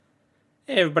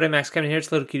Hey everybody, Max Kevin here. It's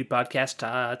a Little Cutie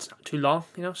Podcast. It's not too long,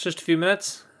 it's just a few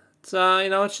minutes. It's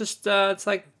it's just it's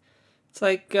like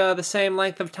the same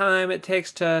length of time it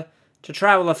takes to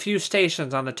travel a few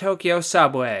stations on the Tokyo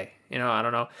subway. I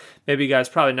don't know. Maybe you guys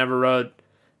probably never rode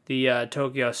the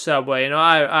Tokyo subway.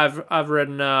 I've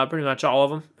ridden pretty much all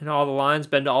of them. All the lines,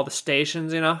 been to all the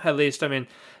stations. At least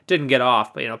didn't get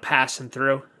off, but passing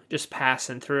through, just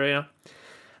passing through.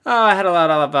 I had a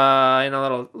lot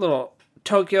of little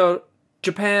Tokyo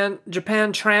Japan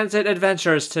transit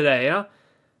adventures today. Like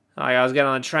I was getting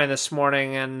on the train this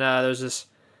morning, and there's this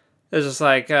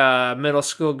middle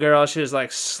school girl. She was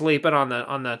like sleeping on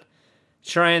the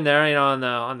train there, on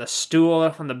the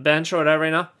stool, on the bench or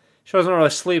whatever. She wasn't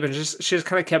really sleeping. She just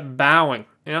kind of kept bowing.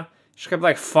 She kept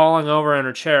like falling over in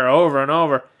her chair over and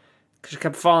over because she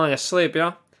kept falling asleep.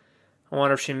 I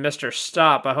wonder if she missed her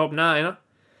stop. I hope not.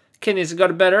 Kid needs to go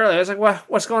to bed early. I was like,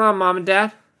 what's going on, Mom and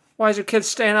Dad? Why is your kid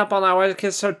staying up all night? Why is your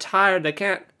kid so tired they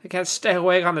can't stay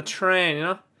awake on the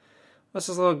train? What's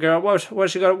this little girl?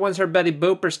 When's her Betty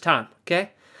Boopers time? Okay,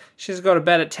 she's go to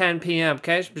bed at 10 p.m.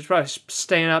 Okay, she's probably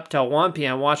staying up till 1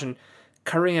 p.m. watching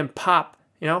Korean pop.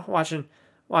 Watching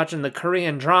the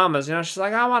Korean dramas. She's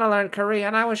like, I want to learn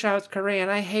Korean. I wish I was Korean.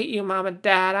 I hate you, Mom and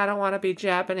Dad. I don't want to be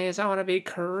Japanese. I want to be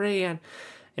Korean.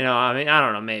 I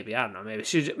don't know.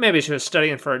 Maybe she was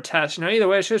studying for a test. Either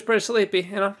way, she was pretty sleepy.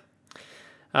 And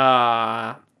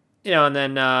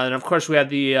then of course we had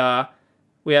the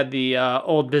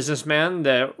old businessman.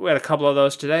 We had a couple of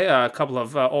those today. A couple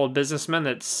of old businessmen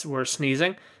that were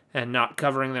sneezing and not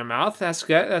covering their mouth. That's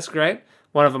good. That's great.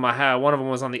 One of them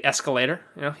was on the escalator.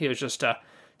 He was just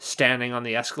standing on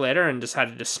the escalator and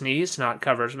decided to sneeze, not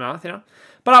cover his mouth.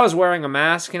 But I was wearing a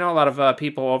mask. A lot of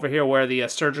people over here wear the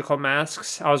surgical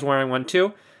masks. I was wearing one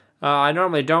too. I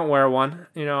normally don't wear one.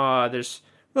 There's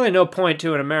really no point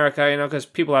to in America, because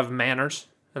people have manners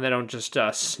and they don't just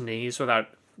sneeze without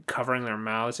covering their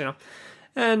mouths,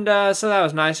 And so that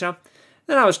was nice, Then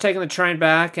I was taking the train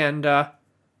back, and it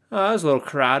was a little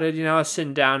crowded, I was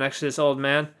sitting down next to this old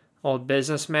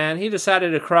businessman. He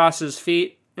decided to cross his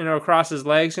feet, across his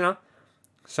legs,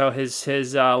 So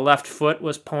his left foot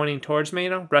was pointing towards me,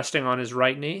 resting on his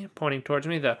right knee, pointing towards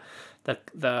me,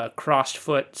 the crossed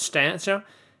foot stance,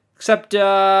 Except,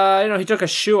 he took a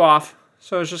shoe off.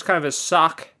 So it was just kind of his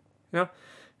sock,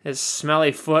 His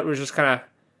smelly foot was just kind of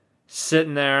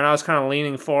sitting there, and I was kind of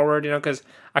leaning forward, because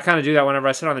I kind of do that whenever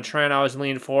I sit on the train. I always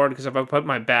lean forward, because if I put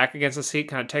my back against the seat, it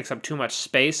kind of takes up too much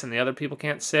space, and the other people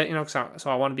can't sit, so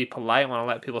I want to be polite. I want to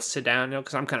let people sit down,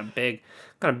 because I'm kind of big,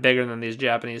 kind of bigger than these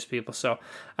Japanese people, so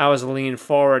I was leaning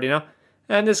forward,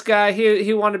 And this guy,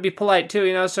 he wanted to be polite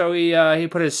too, so he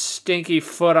put his stinky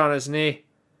foot on his knee.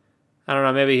 I don't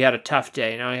know, maybe he had a tough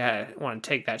day, he want to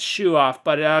take that shoe off,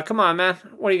 but come on, man,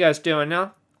 what are you guys doing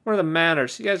now? What are the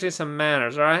manners? You guys get some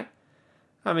manners, alright?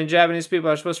 Japanese people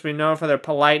are supposed to be known for their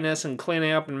politeness and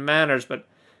cleaning up and manners, but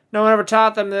no one ever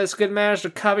taught them that it's good manners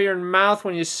to cover your mouth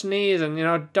when you sneeze and,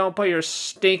 don't put your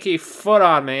stinky foot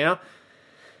on me,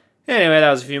 Anyway,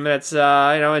 that was a few minutes,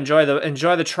 enjoy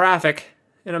the traffic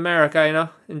in America,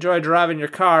 Enjoy driving your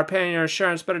car, paying your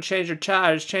insurance, better change your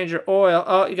tires, change your oil.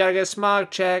 Oh, you gotta get a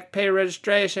smog check, pay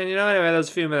registration, Anyway, that was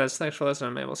a few minutes. Thanks for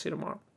listening. Maybe we'll see you tomorrow.